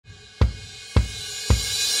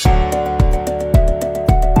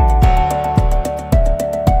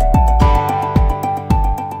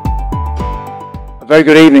Very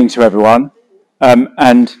good evening to everyone,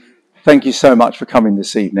 and thank you so much for coming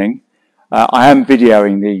this evening. I am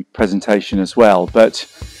videoing the presentation as well, but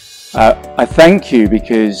I thank you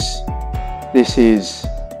because this is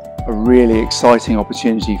a really exciting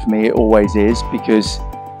opportunity for me. It always is, because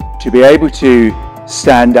to be able to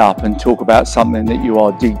stand up and talk about something that you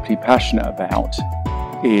are deeply passionate about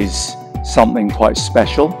is something quite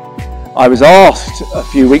special. I was asked a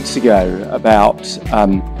few weeks ago about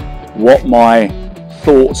what my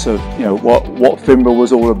thoughts of what Finborough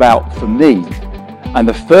was all about for me, and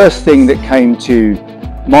the first thing that came to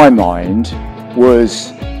my mind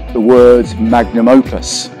was the words magnum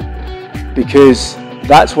opus, because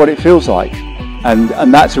that's what it feels like,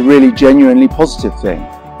 and that's a really genuinely positive thing.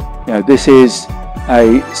 This is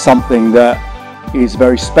something that is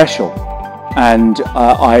very special, and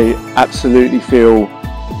I absolutely feel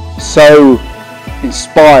so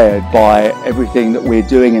inspired by everything that we're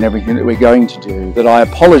doing and everything that we're going to do that I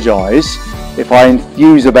apologise if I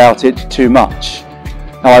enthuse about it too much.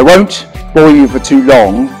 Now, I won't bore you for too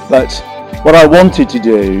long, but what I wanted to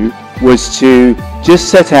do was to just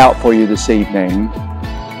set out for you this evening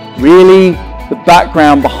really the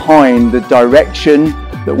background behind the direction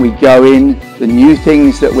that we go in, the new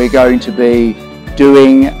things that we're going to be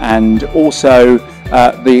doing, and also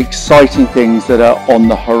the exciting things that are on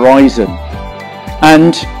the horizon.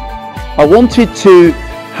 And I wanted to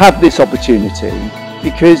have this opportunity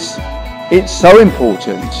because it's so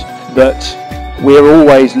important that we're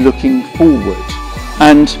always looking forward.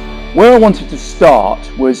 And where I wanted to start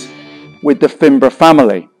was with the Finborough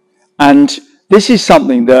family. And this is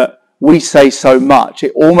something that we say so much,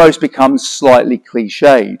 it almost becomes slightly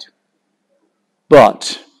cliched.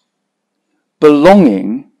 But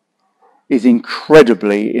belonging is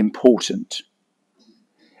incredibly important.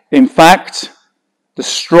 In fact, the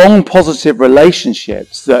strong positive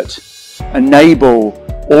relationships that enable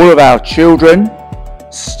all of our children,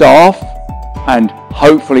 staff, and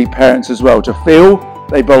hopefully parents as well to feel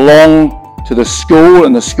they belong to the school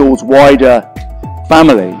and the school's wider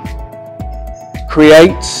family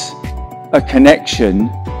creates a connection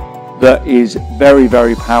that is very,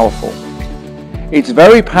 very powerful. It's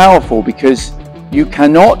very powerful because you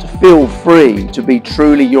cannot feel free to be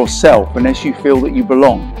truly yourself unless you feel that you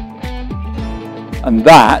belong. And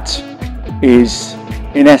that is,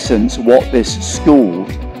 in essence, what this school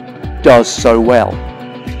does so well.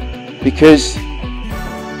 Because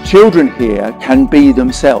children here can be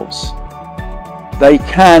themselves. They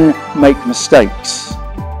can make mistakes.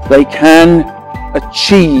 They can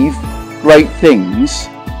achieve great things,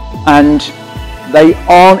 and they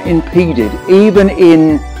aren't impeded, even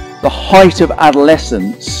in the height of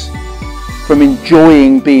adolescence, from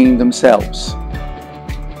enjoying being themselves.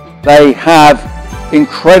 They have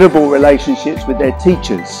incredible relationships with their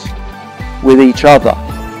teachers, with each other.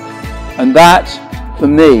 And that, for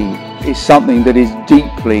me, is something that is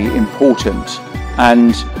deeply important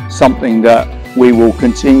and something that we will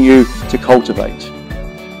continue to cultivate.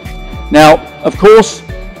 Now, of course,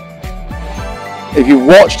 if you've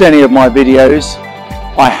watched any of my videos,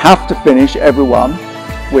 I have to finish every one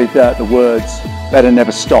with the words, better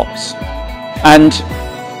never stops. And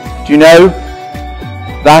do you know,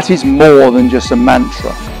 that is more than just a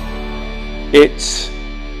mantra. It's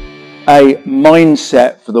a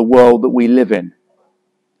mindset for the world that we live in.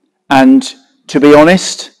 And to be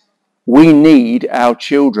honest, we need our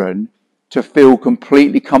children to feel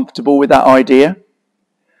completely comfortable with that idea.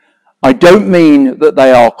 I don't mean that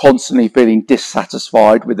they are constantly feeling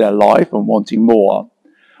dissatisfied with their life and wanting more.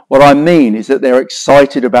 What I mean is that they're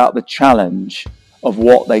excited about the challenge of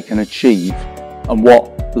what they can achieve and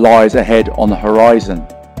what lies ahead on the horizon.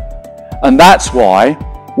 And that's why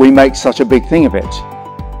we make such a big thing of it.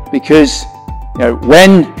 Because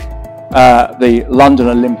when the London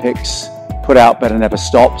Olympics put out Better Never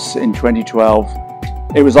Stops in 2012,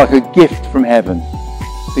 it was like a gift from heaven,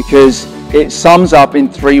 because it sums up in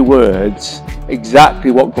 3 words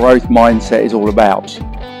exactly what growth mindset is all about.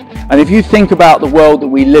 And if you think about the world that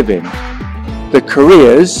we live in, the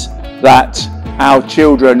careers that our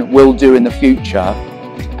children will do in the future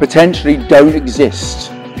potentially don't exist.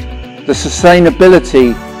 The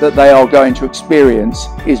sustainability that they are going to experience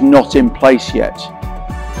is not in place yet.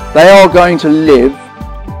 They are going to live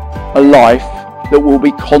a life that will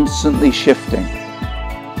be constantly shifting.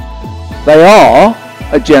 They are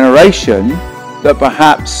a generation that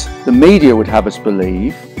perhaps the media would have us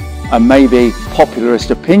believe, and maybe popularist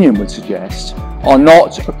opinion would suggest, are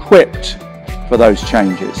not equipped for those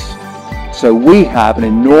changes. So we have an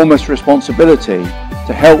enormous responsibility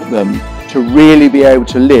to help them to really be able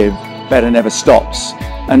to live Better Never Stops.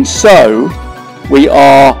 And so we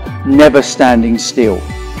are never standing still.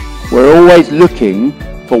 We're always looking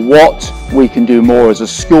for what we can do more as a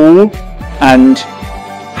school and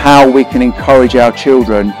how we can encourage our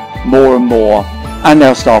children more and more and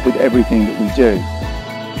our staff with everything that we do.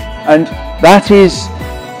 And that is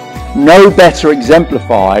no better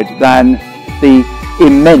exemplified than the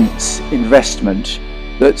immense investment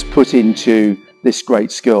that's put into this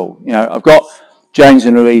great school. You know, I've got James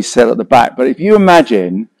and Louise set at the back, but if you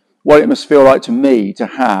imagine what it must feel like to me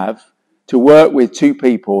to work with two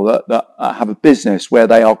people that have a business where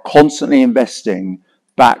they are constantly investing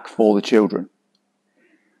back for the children.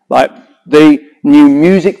 Like the new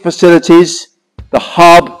music facilities, the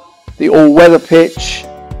hub, the all-weather pitch,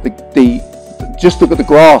 just look at the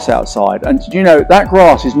grass outside. And did you know that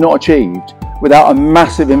grass is not achieved without a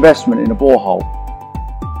massive investment in a borehole?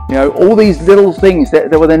 You know, all these little things, they're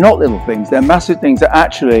not little things, they're massive things that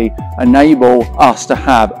actually enable us to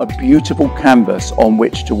have a beautiful canvas on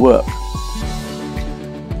which to work.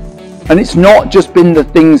 And it's not just been the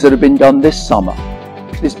things that have been done this summer.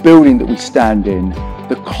 This building that we stand in,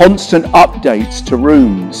 the constant updates to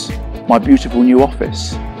rooms, my beautiful new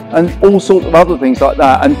office, and all sorts of other things like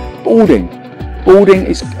that. And boarding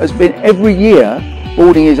has been every year,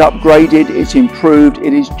 boarding is upgraded, it's improved,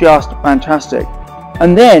 it is just fantastic.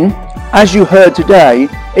 And then, as you heard today,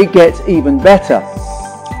 it gets even better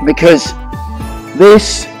because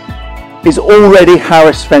this is already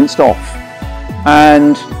Harris fenced off,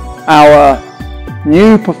 and our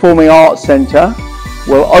new Performing Arts Centre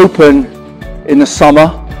will open in the summer,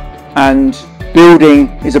 and building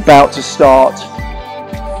is about to start.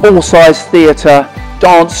 Full-size theatre,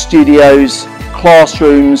 dance studios,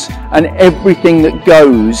 classrooms, and everything that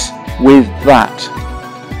goes with that.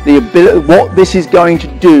 What this is going to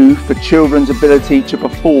do for children's ability to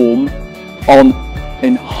perform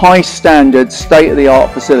in high standard,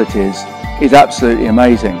 state-of-the-art facilities is absolutely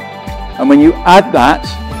amazing. And when you add that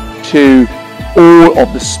to all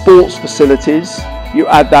of the sports facilities, you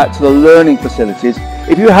add that to the learning facilities.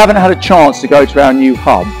 If you haven't had a chance to go to our new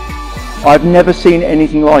hub, I've never seen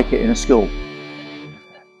anything like it in a school.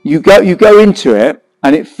 You go into it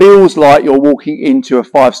and it feels like you're walking into a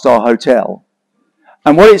 5-star hotel.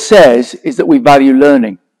 And what it says is that we value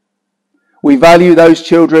learning. We value those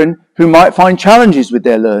children who might find challenges with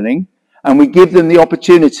their learning, and we give them the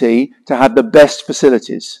opportunity to have the best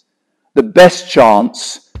facilities, the best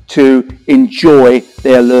chance to enjoy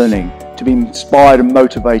their learning, to be inspired and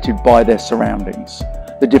motivated by their surroundings.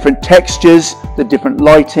 The different textures, the different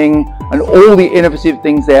lighting, and all the innovative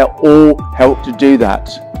things there all help to do that.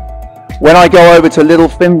 When I go over to Little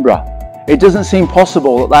Finborough, it doesn't seem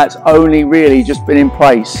possible that that's only really just been in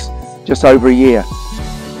place just over a year.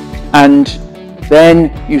 And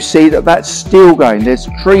then you see that that's still going. There's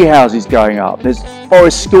tree houses going up. There's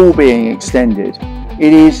Forest School being extended.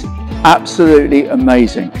 It is absolutely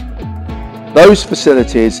amazing. Those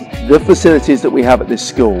facilities, the facilities that we have at this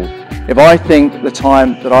school, if I think the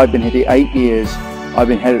time that I've been here, the 8 years I've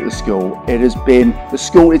been head at the school, the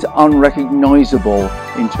school is unrecognisable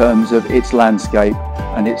in terms of its landscape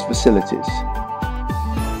and its facilities.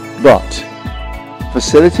 But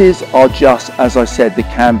facilities are just, as I said, the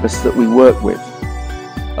canvas that we work with.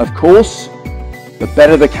 Of course, the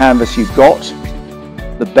better the canvas you've got,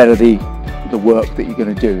 the better the work that you're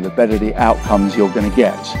going to do, the better the outcomes you're going to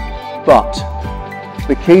get. But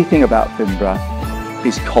the key thing about Finborough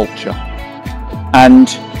is culture. And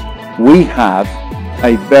we have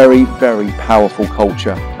a very, very powerful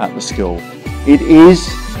culture at the school. It is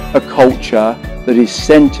a culture that is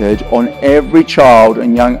centred on every child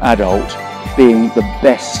and young adult being the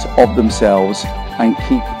best of themselves and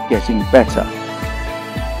keep getting better.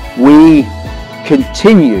 We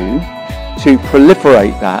continue to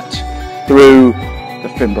proliferate that through the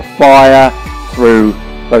Finborough Fire, through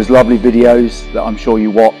those lovely videos that I'm sure you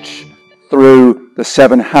watch, through the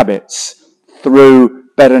 7 Habits, through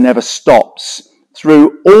Better Never Stops,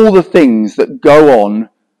 through all the things that go on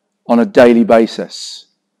a daily basis.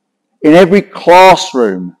 In every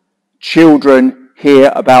classroom, children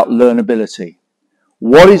hear about learnability.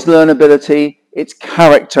 What is learnability? It's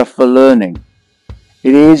character for learning.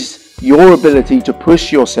 It is your ability to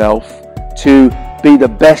push yourself to be the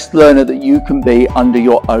best learner that you can be under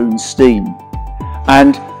your own steam.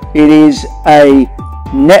 And it is a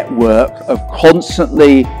network of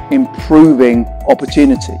constantly improving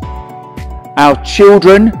opportunity. Our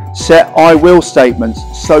children set I will statements,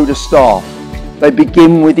 so do staff. They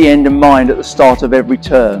begin with the end in mind at the start of every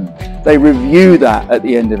term. They review that at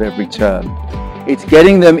the end of every term. It's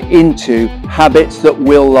getting them into habits that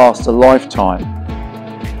will last a lifetime.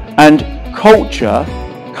 And culture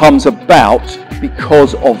comes about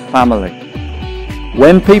because of family.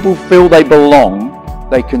 When people feel they belong,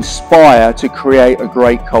 they conspire to create a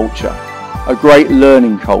great culture, a great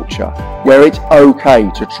learning culture, where it's okay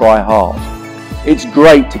to try hard. It's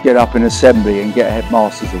great to get up in assembly and get a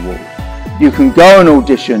headmaster's award. You can go and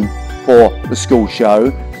audition for the school show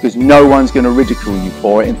because no one's going to ridicule you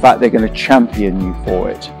for it. In fact, they're going to champion you for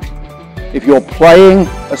it. If you're playing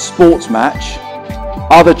a sports match,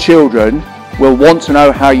 other children will want to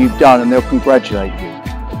know how you've done and they'll congratulate you.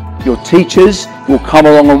 Your teachers will come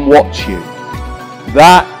along and watch you.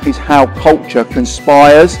 That is how culture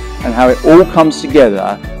conspires and how it all comes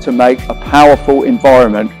together to make a powerful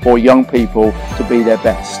environment for young people to be their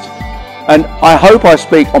best. And I hope I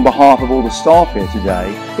speak on behalf of all the staff here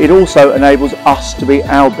today. It also enables us to be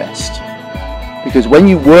our best. Because when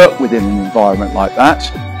you work within an environment like that,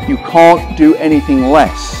 you can't do anything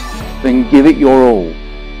less than give it your all.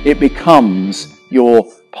 It becomes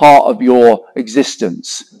part of your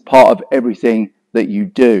existence, part of everything that you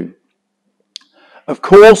do. Of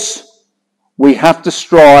course, we have to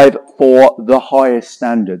strive for the highest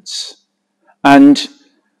standards. And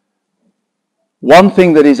one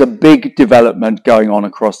thing that is a big development going on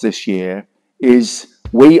across this year is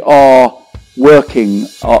we are working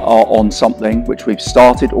on something which we've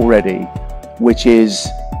started already, which is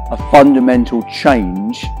a fundamental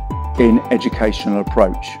change in educational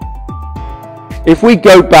approach. If we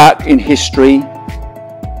go back in history,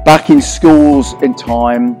 back in schools in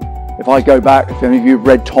time, if I go back, if any of you have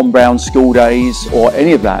read Tom Brown's School Days or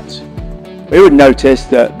any of that, we would notice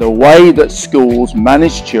that the way that schools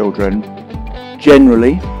manage children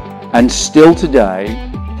generally and still today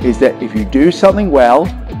is that if you do something well,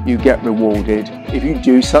 you get rewarded. If you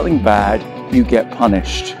do something bad, you get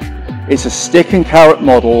punished. It's a stick and carrot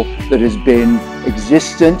model that has been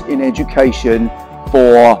existent in education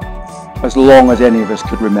for as long as any of us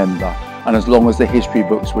could remember and as long as the history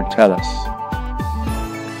books would tell us.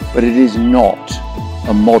 But it is not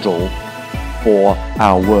a model for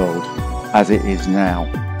our world as it is now.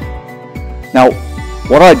 Now,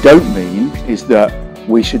 what I don't mean is that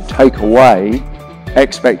we should take away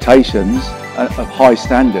expectations of high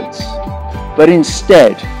standards. But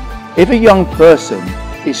instead, if a young person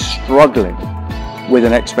is struggling with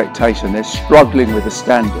an expectation, they're struggling with a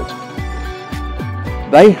standard,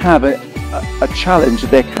 they have a challenge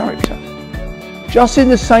of their character. Just in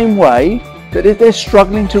the same way that if they're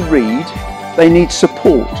struggling to read, they need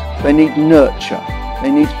support, they need nurture,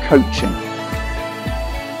 they need coaching.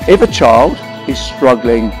 If a child is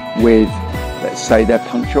struggling with, let's say, their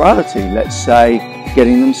punctuality, let's say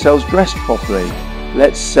getting themselves dressed properly,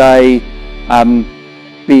 let's say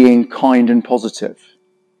being kind and positive,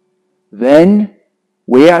 then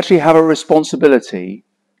we actually have a responsibility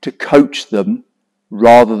to coach them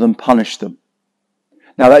rather than punish them.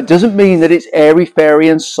 Now, that doesn't mean that it's airy-fairy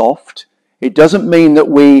and soft. It doesn't mean that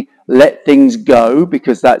we let things go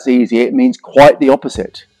because that's easy. It means quite the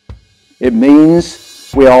opposite. It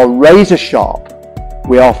means we are razor sharp,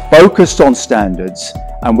 we are focused on standards,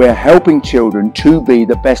 and we're helping children to be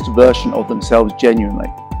the best version of themselves genuinely.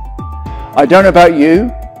 I don't know about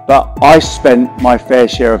you, but I spent my fair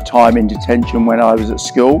share of time in detention when I was at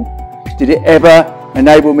school. Did it ever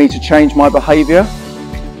enable me to change my behaviour?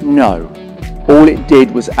 No. All it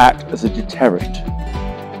did was act as a deterrent.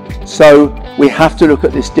 So we have to look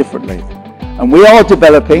at this differently. And we are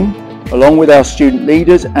developing, along with our student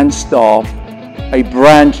leaders and staff, a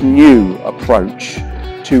brand new approach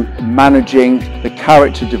to managing the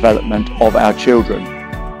character development of our children.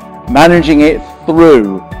 Managing it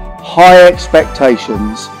through high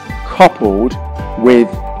expectations coupled with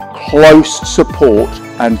close support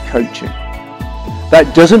and coaching.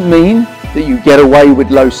 That doesn't mean that you get away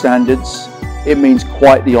with low standards. It means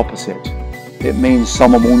quite the opposite. It means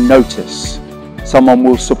someone will notice, someone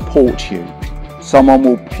will support you, someone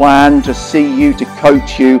will plan to see you, to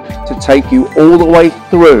coach you, to take you all the way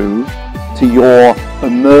through to your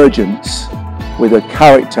emergence with a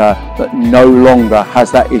character that no longer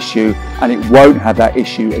has that issue, and it won't have that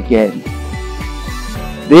issue again.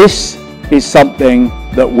 This is something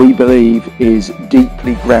that we believe is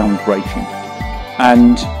deeply groundbreaking.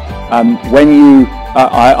 And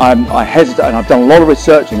I hesitate, and I've done a lot of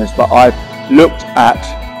research on this, but I've looked at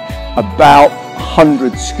about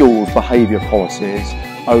 100 schools' behaviour policies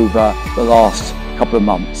over the last couple of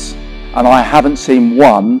months, and I haven't seen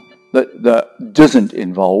one that doesn't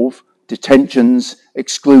involve detentions,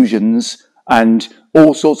 exclusions, and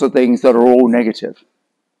all sorts of things that are all negative.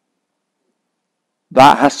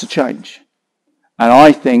 That has to change. And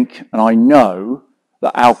I think, and I know,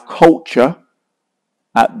 that our culture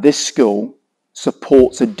at this school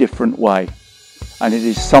supports a different way. And it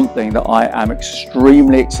is something that I am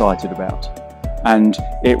extremely excited about. and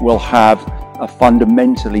it will have a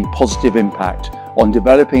fundamentally positive impact on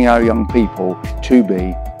developing our young people to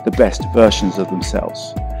be the best versions of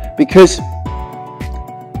themselves. Because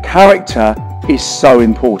character is so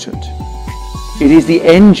important. It is the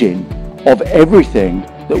engine of everything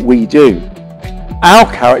that we do.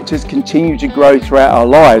 Our characters continue to grow throughout our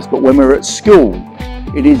lives, but when we're at school,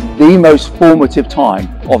 it is the most formative time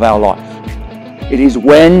of our life. It is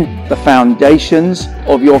when the foundations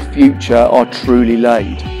of your future are truly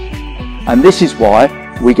laid. And this is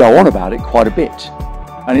why we go on about it quite a bit.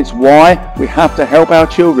 And it's why we have to help our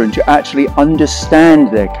children to actually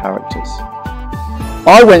understand their characters.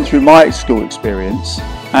 I went through my school experience,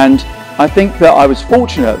 and I think that I was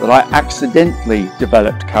fortunate that I accidentally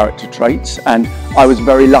developed character traits, and I was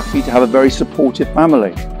very lucky to have a very supportive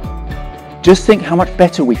family. Just think how much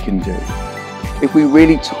better we can do if we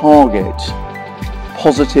really target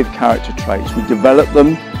positive character traits. We develop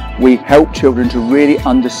them, we help children to really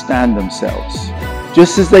understand themselves,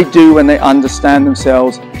 just as they do when they understand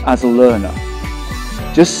themselves as a learner.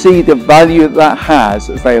 Just see the value that has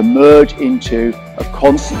as they emerge into a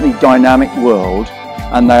constantly dynamic world,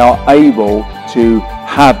 and they are able to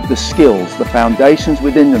have the skills, the foundations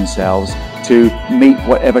within themselves to meet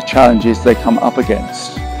whatever challenges they come up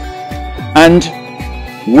against. And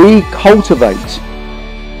we cultivate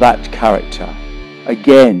that character,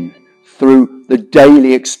 again, through the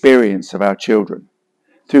daily experience of our children,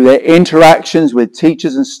 through their interactions with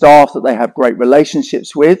teachers and staff that they have great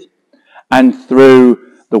relationships with, and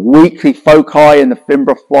through the weekly foci in the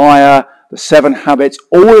Finborough Flyer, the 7 habits,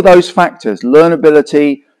 all of those factors,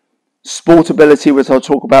 learnability, sportability, which I'll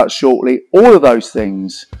talk about shortly, all of those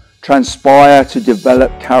things transpire to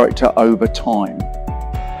develop character over time.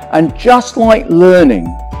 And just like learning,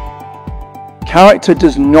 character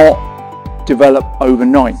does not develop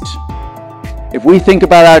overnight. If we think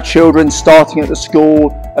about our children starting at the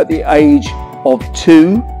school at the age of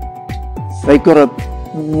 2, they've got a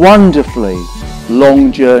wonderfully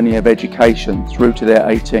long journey of education through to their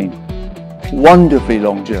 18. Wonderfully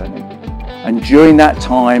long journey. And during that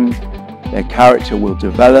time, their character will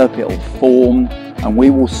develop, it will form, and we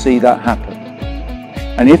will see that happen.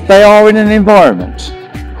 And if they are in an environment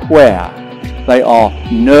where they are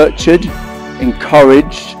nurtured,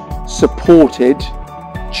 encouraged, supported,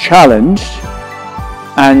 challenged,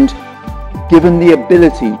 and given the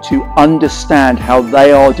ability to understand how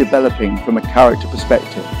they are developing from a character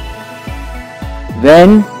perspective,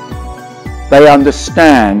 then they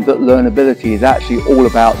understand that learnability is actually all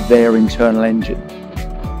about their internal engine.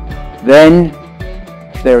 Then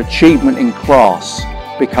their achievement in class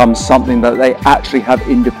becomes something that they actually have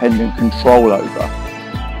independent control over.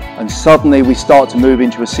 And suddenly we start to move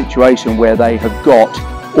into a situation where they have got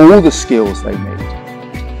all the skills they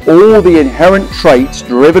need, all the inherent traits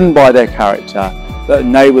driven by their character that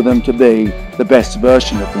enable them to be the best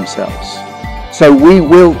version of themselves. So we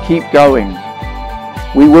will keep going.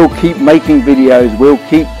 We will keep making videos, we'll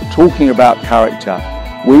keep talking about character,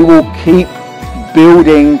 we will keep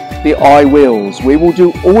building the I wills, we will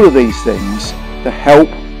do all of these things to help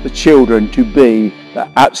the children to be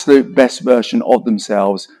the absolute best version of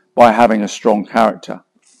themselves by having a strong character.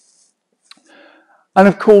 And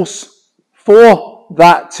of course, for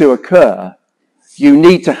that to occur, you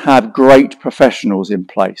need to have great professionals in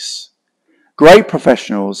place. Great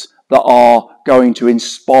professionals that are going to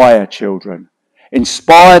inspire children.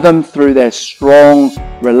 Inspire them through their strong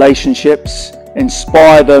relationships,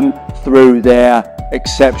 inspire them through their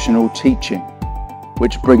exceptional teaching,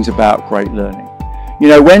 which brings about great learning. You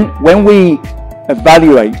know, when we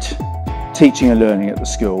evaluate teaching and learning at the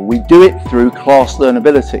school, we do it through class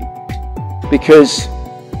learnability. Because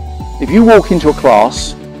if you walk into a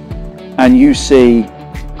class and you see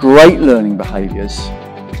great learning behaviours,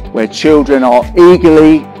 where children are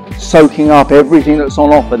eagerly soaking up everything that's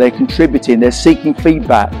on offer, they're contributing, they're seeking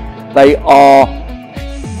feedback, they are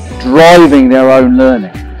driving their own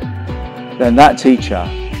learning, then that teacher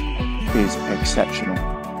is exceptional.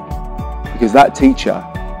 Because that teacher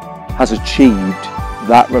has achieved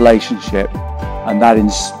that relationship and that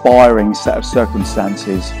inspiring set of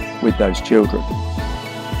circumstances with those children.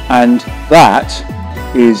 And that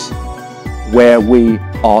is where we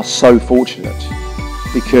are so fortunate,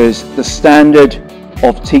 because the standard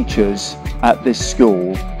of teachers at this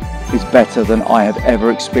school is better than I have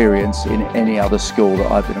ever experienced in any other school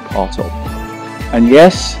that I've been a part of. And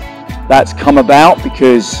yes, that's come about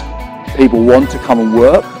because people want to come and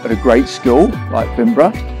work at a great school like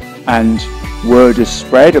Finborough, and word has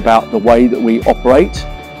spread about the way that we operate.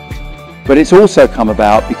 But it's also come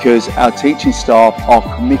about because our teaching staff are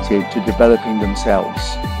committed to developing themselves,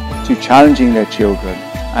 to challenging their children,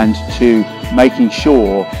 and to making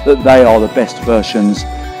sure that they are the best versions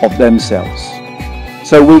of themselves.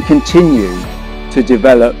 So we continue to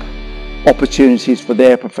develop opportunities for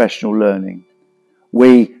their professional learning.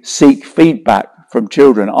 We seek feedback from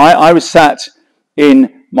children. I was sat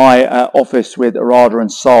in my office with Arada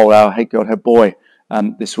and Sol, our head girl, head boy,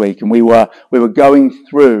 this week, and we were going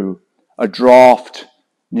through a draft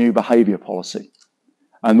new behaviour policy.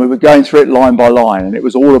 And we were going through it line by line, and it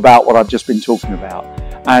was all about what I've just been talking about.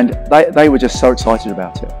 And they were just so excited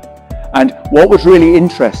about it. And what was really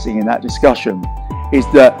interesting in that discussion is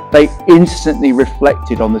that they instantly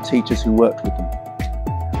reflected on the teachers who worked with them.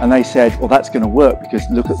 And they said, well, that's going to work because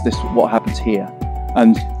look at this, what happens here.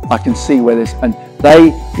 And I can see where this, and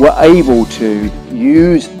they were able to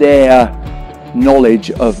use their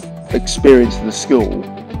knowledge of experience of the school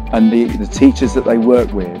and the teachers that they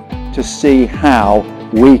work with to see how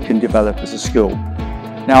we can develop as a school.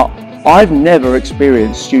 Now, I've never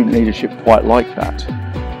experienced student leadership quite like that,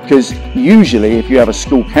 because usually if you have a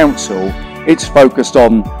school council, it's focused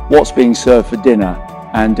on what's being served for dinner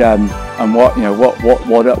and what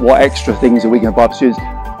extra things are we going to buy for students.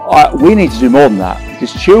 We need to do more than that,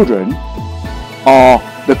 because children are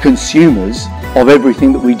the consumers of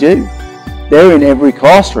everything that we do. They're in every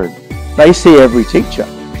classroom. They see every teacher.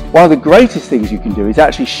 One of the greatest things you can do is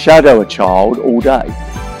actually shadow a child all day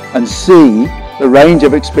and see the range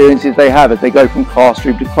of experiences they have as they go from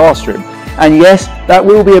classroom to classroom. And yes, that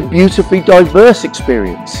will be a beautifully diverse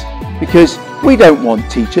experience, because we don't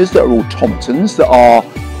want teachers that are automatons, that are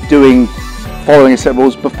following a set of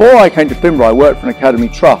rules. Before I came to Finborough, I worked for an academy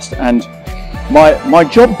trust, and my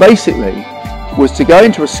job basically was to go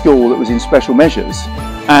into a school that was in special measures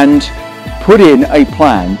and put in a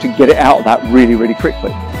plan to get it out of that really, really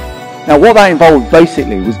quickly. Now, what that involved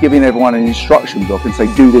basically was giving everyone an instruction book and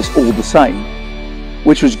say, do this all the same,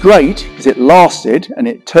 which was great because it lasted and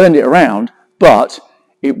it turned it around, but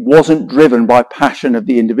it wasn't driven by passion of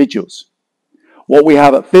the individuals. What we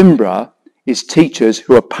have at Finborough is teachers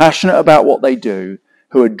who are passionate about what they do,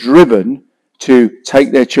 who are driven to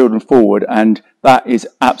take their children forward, and that is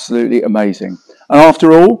absolutely amazing. And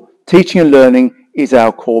after all, teaching and learning is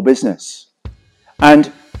our core business.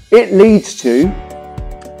 And it leads to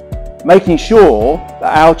making sure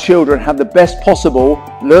that our children have the best possible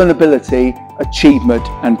learnability, achievement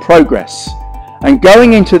and progress. And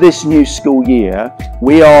going into this new school year,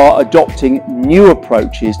 we are adopting new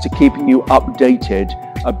approaches to keeping you updated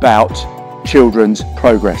about children's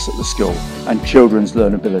progress at the school and children's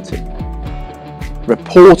learnability.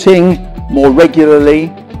 Reporting more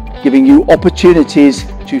regularly, giving you opportunities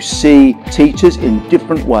to see teachers in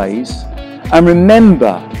different ways. And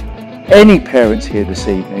remember, any parents here this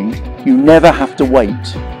evening, you never have to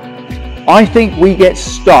wait. I think we get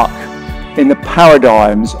stuck in the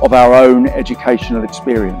paradigms of our own educational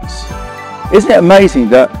experience. Isn't it amazing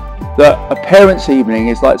that a parents' evening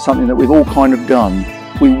is like something that we've all kind of done?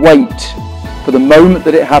 We wait for the moment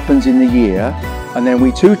that it happens in the year, and then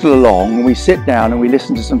we tootle along and we sit down and we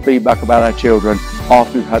listen to some feedback about our children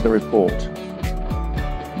after we've had the report.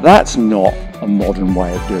 That's not a modern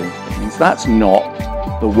way of doing things. That's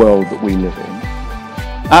not the world that we live in.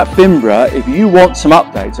 At Finborough, if you want some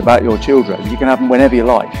updates about your children, you can have them whenever you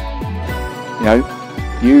like. You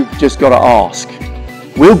know, you've just got to ask.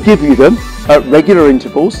 We'll give you them at regular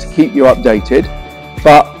intervals to keep you updated,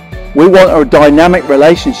 but we want a dynamic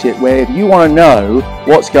relationship where if you want to know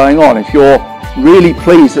what's going on, if you're really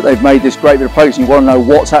pleased that they've made this great bit of progress and you want to know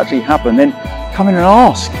what's actually happened, then come in and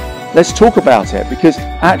ask. Let's talk about it, because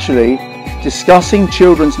actually discussing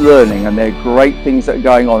children's learning and their great things that are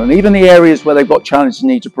going on, and even the areas where they've got challenges and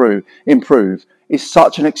need to improve, is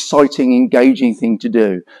such an exciting, engaging thing to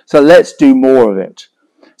do. So let's do more of it.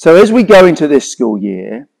 So as we go into this school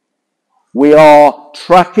year, we are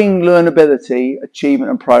tracking learnability, achievement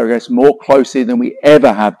and progress more closely than we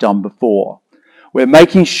ever have done before. We're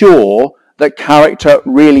making sure that character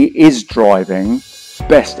really is driving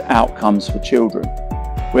best outcomes for children.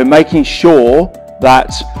 We're making sure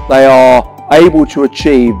that they are able to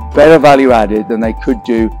achieve better value added than they could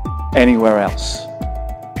do anywhere else,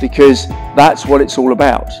 because that's what it's all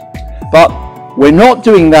about. But we're not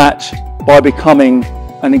doing that by becoming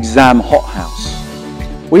an exam hothouse.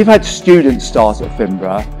 We've had students start at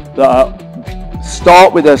Finborough that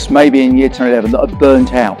start with us maybe in year 10 or 11 that are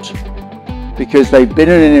burnt out because they've been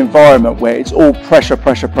in an environment where it's all pressure,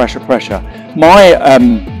 pressure, pressure, pressure. My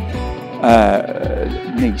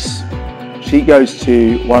niece, she goes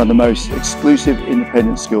to one of the most exclusive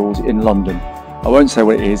independent schools in London. I won't say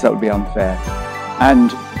what it is, that would be unfair.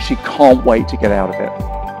 And she can't wait to get out of it.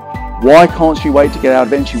 Why can't she wait to get out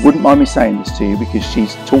of it? And she wouldn't mind me saying this to you, because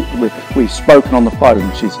we've spoken on the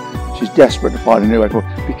phone. She's She's desperate to find a new way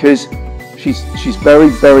forward because she's very,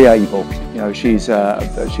 very able. You know,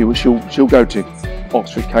 she'll go to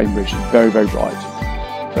Oxford, Cambridge. She's very, very bright.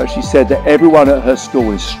 But she said that everyone at her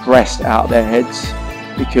school is stressed out of their heads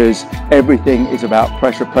because everything is about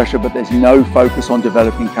pressure, but there's no focus on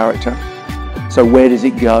developing character. So where does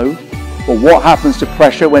it go? Well, what happens to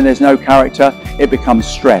pressure when there's no character? It becomes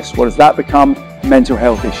stress. What does that become? Mental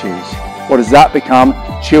health issues. What does that become?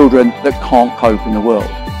 Children that can't cope in the world.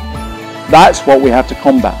 That's what we have to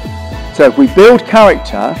combat. So if we build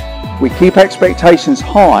character, we keep expectations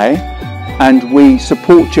high, and we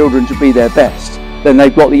support children to be their best, then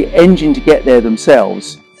they've got the engine to get there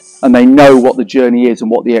themselves, and they know what the journey is and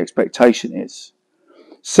what the expectation is.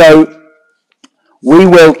 So we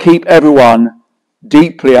will keep everyone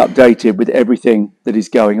deeply updated with everything that is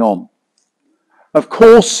going on. Of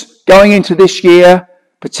course, going into this year,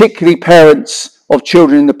 particularly parents of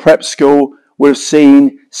children in the prep school will have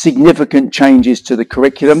seen significant changes to the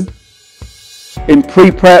curriculum. In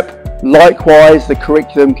pre-prep, likewise, the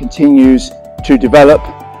curriculum continues to develop.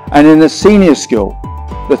 And in the senior school,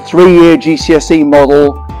 the 3-year GCSE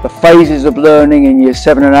model, the phases of learning in year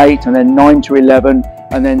 7 and 8, and then 9 to 11,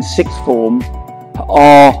 and then 6th form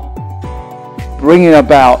are bringing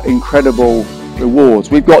about incredible rewards.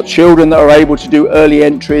 We've got children that are able to do early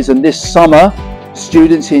entries, and this summer,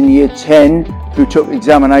 students in year 10 who took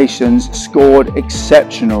examinations scored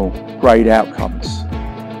exceptional grade outcomes.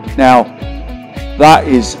 Now, that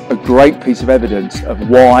is a great piece of evidence of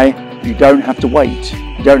why you don't have to wait.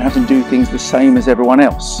 You don't have to do things the same as everyone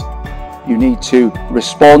else. You need to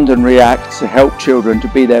respond and react to help children to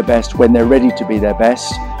be their best when they're ready to be their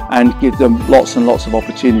best, and give them lots and lots of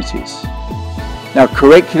opportunities. Now,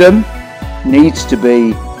 curriculum needs to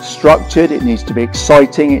be structured, it needs to be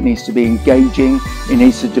exciting, it needs to be engaging, it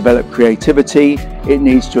needs to develop creativity, it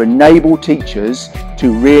needs to enable teachers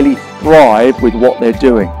to really thrive with what they're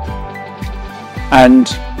doing. And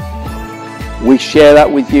we share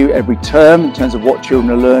that with you every term in terms of what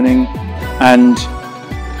children are learning, and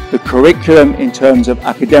the curriculum in terms of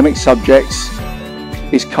academic subjects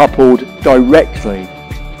is coupled directly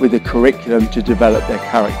with the curriculum to develop their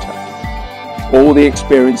character. All the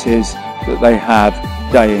experiences that they have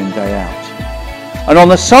day in, day out. And on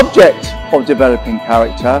the subject of developing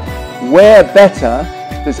character, where better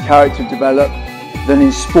does character develop than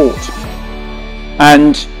in sport?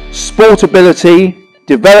 And sport ability,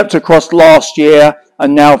 developed across last year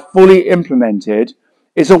and now fully implemented,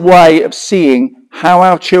 is a way of seeing how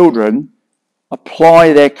our children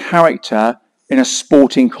apply their character in a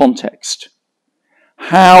sporting context.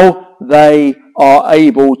 How they are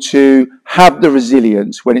able to have the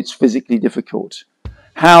resilience when it's physically difficult.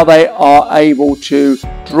 How they are able to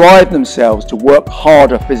drive themselves to work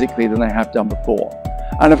harder physically than they have done before.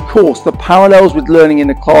 And of course, the parallels with learning in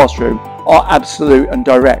the classroom are absolute and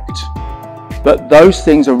direct. But those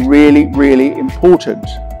things are really, really important.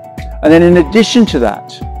 And then in addition to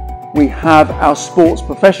that, we have our sports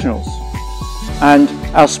professionals. And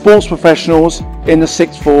our sports professionals in the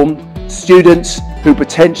 6th form, students who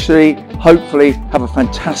potentially, hopefully, have a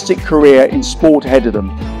fantastic career in sport ahead of them,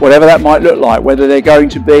 whatever that might look like, whether they're going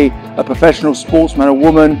to be a professional sportsman or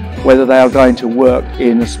woman, whether they are going to work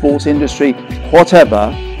in the sports industry,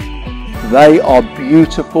 whatever, they are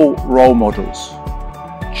beautiful role models.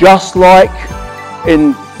 Just like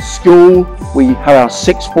in school, we have our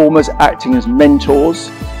 6th formers acting as mentors,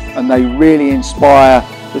 and they really inspire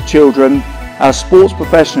the children. Our sports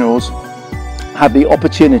professionals have the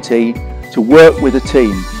opportunity to work with a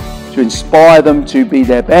team, to inspire them to be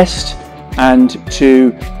their best, and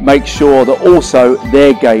to make sure that also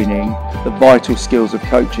they're gaining the vital skills of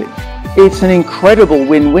coaching. It's an incredible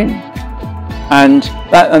win-win. And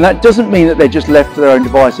that doesn't mean that they're just left to their own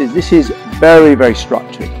devices. This is very, very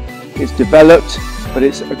structured. It's developed, but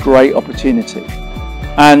it's a great opportunity.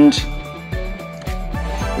 And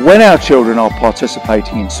when our children are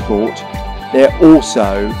participating in sport, they're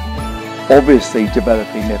also obviously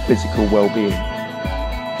developing their physical well-being.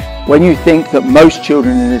 When you think that most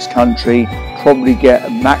children in this country probably get a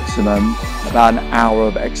maximum about an hour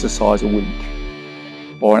of exercise a week,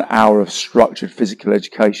 or an hour of structured physical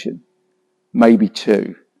education, maybe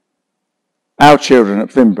 2. Our children at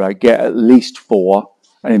Finborough get at least 4,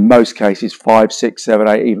 and in most cases 5, 6, 7,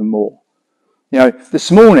 8, even more. You know,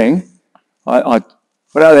 this morning I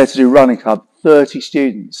went out there to do running club, 30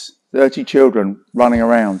 students, 30 children running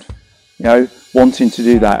around, you know, wanting to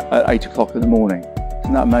do that at 8 o'clock in the morning.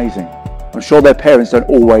 Isn't that amazing? I'm sure their parents don't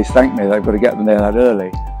always thank me, they've got to get them there that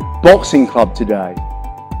early. Boxing club today.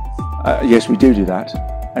 Yes, we do that,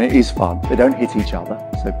 and it is fun. They don't hit each other,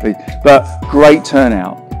 so please. But great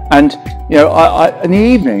turnout. And you know, in the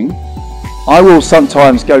evening, I will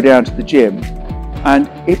sometimes go down to the gym and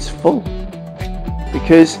it's full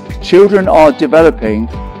because children are developing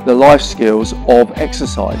the life skills of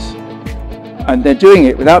exercise, and they're doing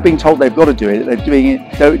it without being told they've got to do it. They're doing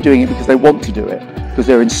it because they want to do it, because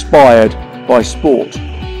they're inspired by sport.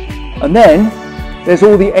 And then there's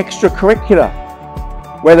all the extracurricular,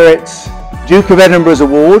 whether it's Duke of Edinburgh's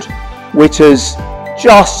award, which has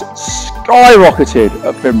just skyrocketed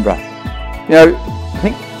at Finborough. You know, I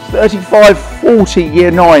think 35, 40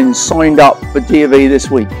 Year 9s signed up for D&V this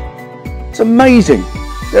week. It's amazing.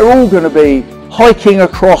 They're all going to be hiking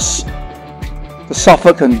across the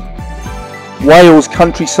Suffolk and Wales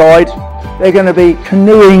countryside. They're going to be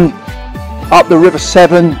canoeing up the River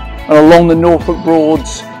Severn and along the Norfolk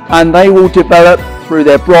Broads, and they will develop through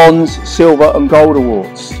their bronze, silver and gold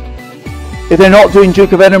awards. If they're not doing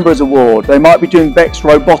Duke of Edinburgh's award, they might be doing Beck's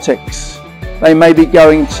Robotics. They may be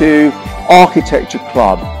going to Architecture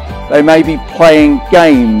Club. They may be playing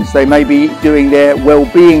games. They may be doing their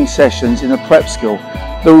well-being sessions in a prep school.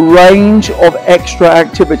 The range of extra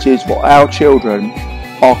activities for our children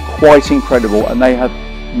are quite incredible, and they have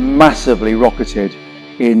massively rocketed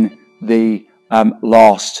in the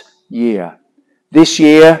last year. This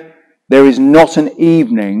year, there is not an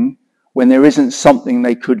evening when there isn't something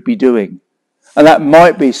they could be doing. And that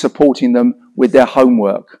might be supporting them with their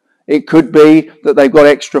homework. It could be that they've got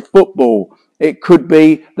extra football. It could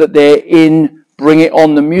be that they're in Bring It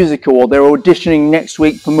On the musical, or they're auditioning next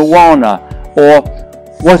week for Moana, or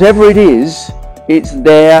whatever it is, it's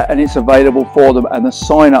there and it's available for them, and the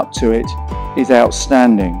sign up to it is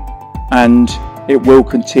outstanding, and it will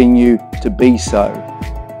continue to be so.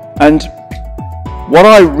 And what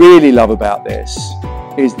I really love about this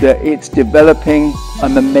is that it's developing a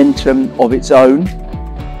momentum of its own.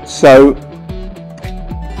 So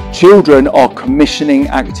children are commissioning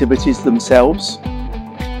activities themselves,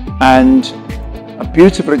 and a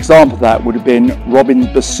beautiful example of that would have been Robin's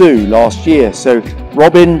Bassoon last year. So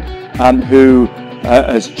Robin, who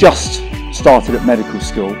has just started at medical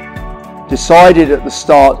school, decided at the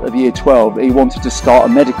start of year 12 that he wanted to start a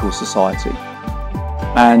medical society.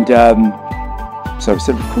 And so he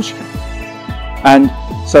said, of course you can.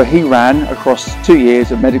 And so he ran across 2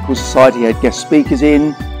 years of medical society. He had guest speakers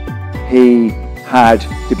in, he had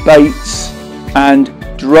debates, and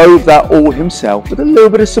drove that all himself with a little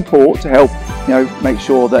bit of support to help, make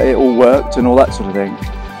sure that it all worked and all that sort of thing.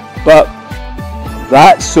 But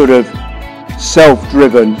that sort of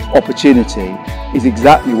self-driven opportunity is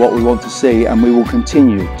exactly what we want to see, and we will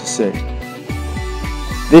continue to see.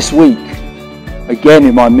 This week, again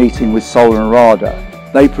in my meeting with Solar and Rada,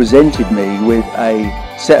 they presented me with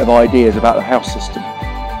a set of ideas about the house system.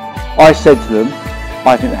 I said to them,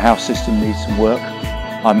 I think the house system needs some work.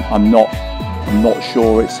 I'm not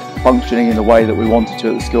sure it's functioning in the way that we wanted to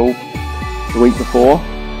at the school the week before.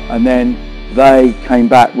 And then they came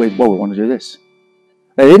back with, well, we want to do this.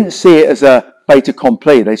 They didn't see it as a fait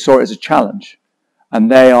accompli, they saw it as a challenge.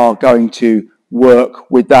 And they are going to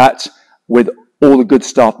work with that, with all the good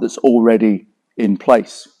stuff that's already in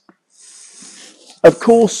place. Of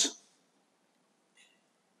course,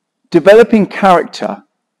 developing character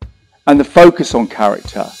and the focus on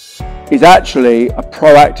character is actually a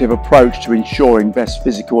proactive approach to ensuring best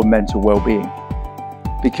physical and mental well-being,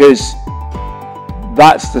 because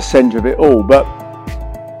that's the centre of it all. But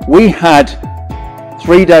we had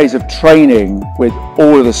 3 days of training with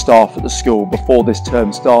all of the staff at the school before this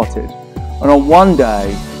term started, and on one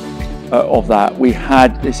day of that we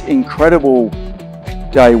had this incredible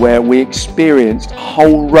day where we experienced a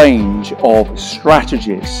whole range of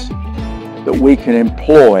strategies that we can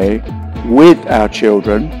employ with our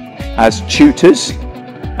children as tutors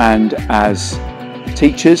and as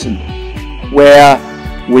teachers, and where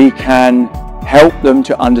we can help them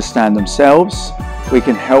to understand themselves, we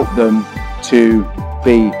can help them to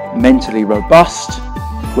be mentally robust,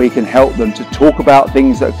 we can help them to talk about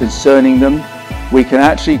things that are concerning them, we can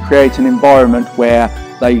actually create an environment where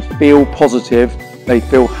they feel positive, they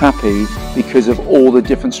feel happy because of all the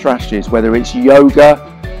different strategies, whether it's yoga,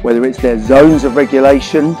 whether it's their zones of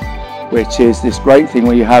regulation, which is this great thing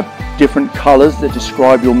where you have different colours that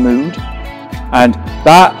describe your mood. And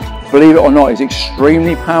that, believe it or not, is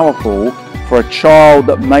extremely powerful for a child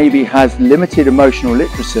that maybe has limited emotional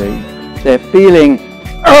literacy. They're feeling,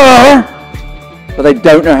 but they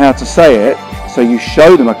don't know how to say it. So you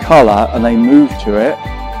show them a colour and they move to it,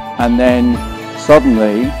 and then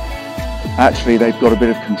suddenly, actually they've got a bit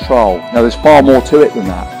of control. Now there's far more to it than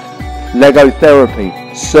that. Lego therapy,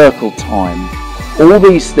 circle time, all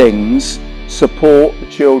these things support the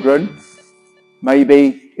children.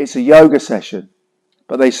 Maybe it's a yoga session,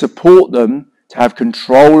 but they support them to have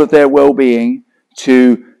control of their well-being,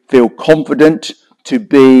 to feel confident, to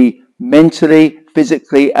be mentally,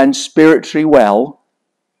 physically and spiritually well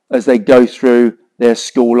as they go through their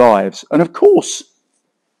school lives. And of course,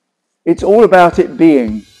 it's all about it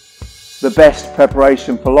being the best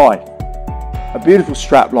preparation for life. A beautiful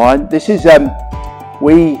strapline. This is, I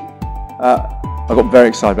got very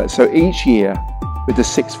excited about it. So each year with the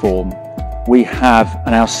sixth form, we have,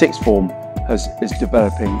 and our sixth form is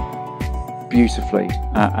developing beautifully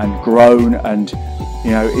and grown, and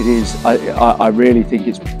it is, I really think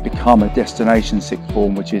it's become a destination sixth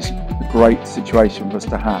form, which is a great situation for us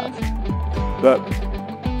to have. But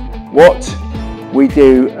what we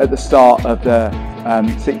do at the start of the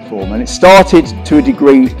sixth form, and it started to a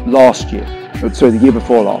degree last year, sorry, the year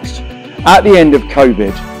before last. At the end of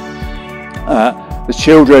COVID, the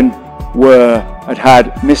children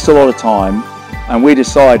had missed a lot of time, and we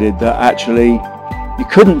decided that actually you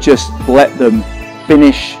couldn't just let them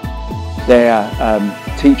finish their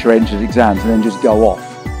teacher entered exams and then just go off.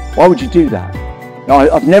 Why would you do that?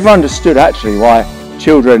 I've never understood actually why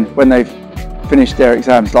children, when they've finished their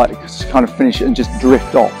exams, like kind of finish it and just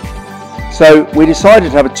drift off. So we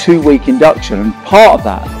decided to have a 2-week induction, and part of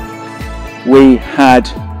that we had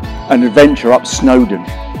an adventure up Snowdon,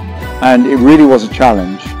 and it really was a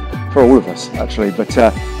challenge for all of us actually, but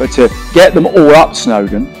to get them all up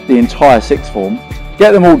Snowdon, the entire sixth form,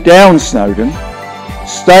 get them all down Snowdon,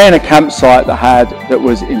 stay in a campsite that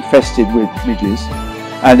was infested with midges,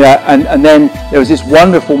 and then there was this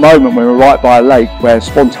wonderful moment when we were right by a lake where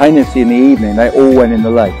spontaneously in the evening they all went in the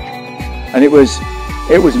lake, and it was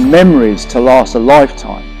memories to last a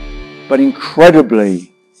lifetime, but incredibly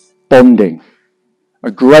bonding, a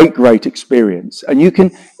great experience. And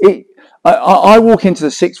I walk into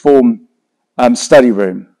the sixth form study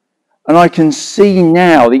room, and I can see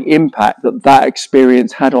now the impact that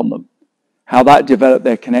experience had on them, how that developed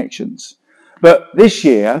their connections. But this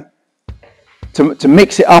year, to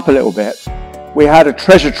mix it up a little bit, we had a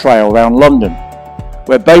treasure trail around London,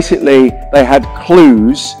 where basically they had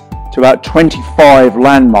clues to about 25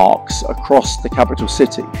 landmarks across the capital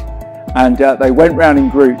city. And they went round in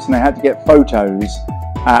groups, and they had to get photos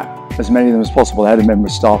at as many of them as possible. They had a member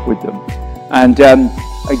of staff with them. And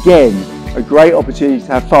again, a great opportunity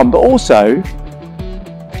to have fun, but also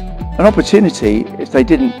an opportunity, if they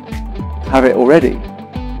didn't have it already,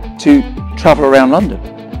 to travel around London,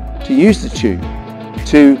 to use the tube,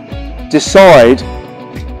 to decide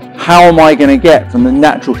how am I going to get from the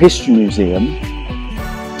Natural History Museum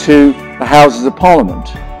to the Houses of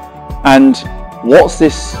Parliament, and what's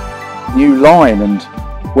this new line, and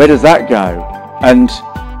where does that go, and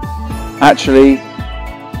actually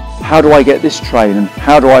how do I get this train, and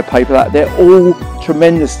how do I pay for that? They're all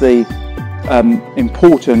tremendously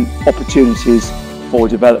important opportunities for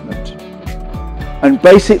development, and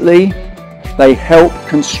basically they help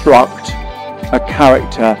construct a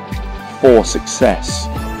character for success,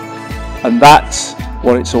 and that's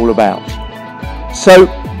what it's all about. So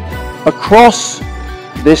across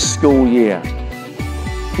this school year,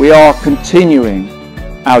 we are continuing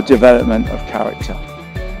our development of character.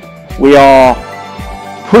 We are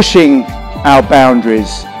pushing our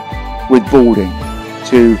boundaries with boarding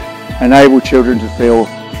to enable children to feel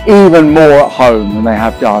even more at home than they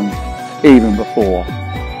have done even before.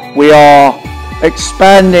 We are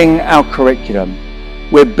expanding our curriculum.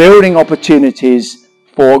 We're building opportunities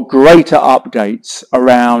for greater updates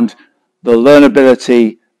around the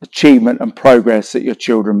learnability, achievement and progress that your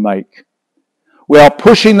children make. We are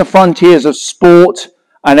pushing the frontiers of sport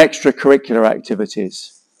and extracurricular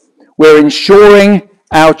activities. We're ensuring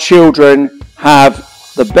our children have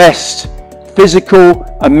the best physical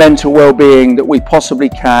and mental well-being that we possibly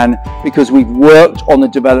can, because we've worked on the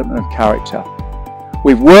development of character.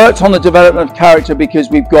 We've worked on the development of character because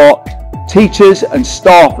we've got teachers and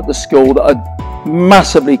staff at the school that are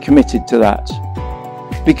massively committed to that,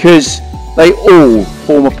 because they all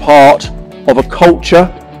form a part of a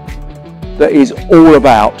culture that is all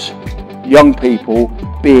about young people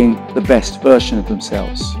being the best version of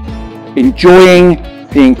themselves, enjoying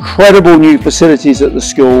the incredible new facilities at the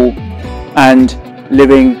school and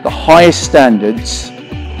living the highest standards,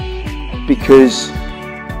 because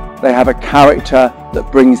they have a character that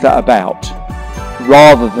brings that about,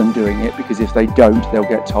 rather than doing it because if they don't, they'll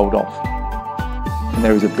get told off. And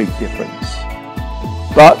there is a big difference.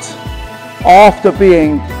 But after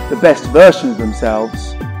being the best version of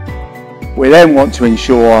themselves, we then want to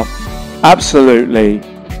ensure absolutely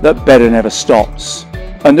that better never stops,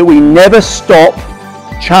 and that we never stop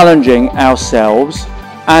challenging ourselves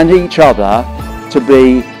and each other to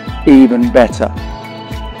be even better.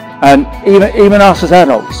 And even us as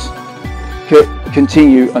adults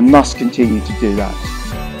continue and must continue to do that.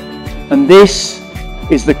 And this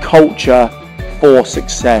is the culture for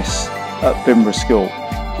success at Finborough School.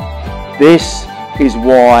 This is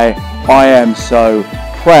why I am so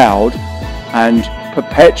proud and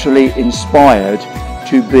perpetually inspired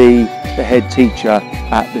to be the head teacher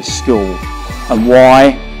at this school, and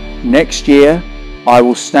why next year I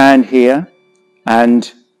will stand here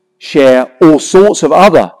and share all sorts of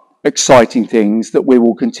other exciting things that we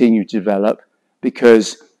will continue to develop,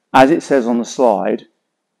 because as it says on the slide,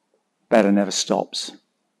 better never stops.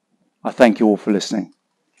 I thank you all for listening.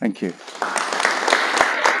 Thank you.